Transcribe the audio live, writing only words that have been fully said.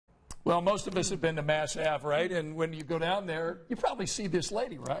Well, most of us have been to Mass Ave, right? And when you go down there, you probably see this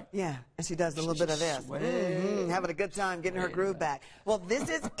lady, right? Yeah, and she does a little bit of this. Having a good time, getting her groove back. Well, this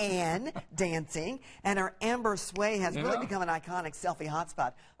is Anne dancing, and her amber sway has really become an iconic selfie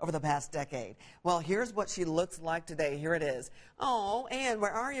hotspot over the past decade. Well, here's what she looks like today. Here it is. Oh, Anne,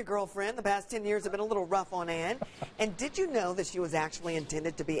 where are you, girlfriend? The past 10 years have been a little rough on Anne. And did you know that she was actually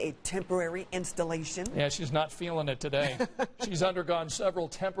intended to be a temporary installation? Yeah, she's not feeling it today. She's undergone several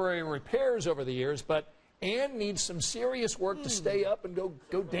temporary repairs over the years, but Anne needs some serious work to stay up and go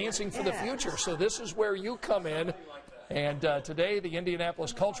dancing for the future. So this is where you come in. And today, the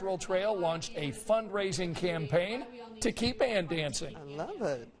Indianapolis Cultural Trail launched a fundraising campaign to keep Anne dancing. I love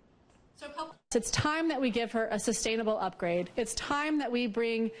it. It's time that we give her a sustainable upgrade. It's time that we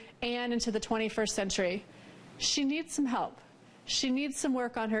bring Anne into the 21st century. She needs some help. She needs some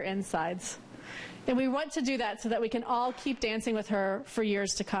work on her insides. And we want to do that so that we can all keep dancing with her for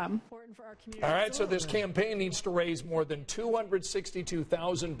years to come. All right, so this campaign needs to raise more than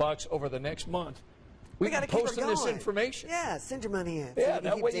 $262,000 over the next month. We got to keep posting this information. Yeah, send your money in. Yeah,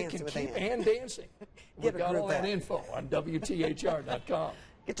 that way you can keep Anne dancing. We've got all that back. info on WTHR.com.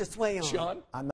 Get your sway on. Sean?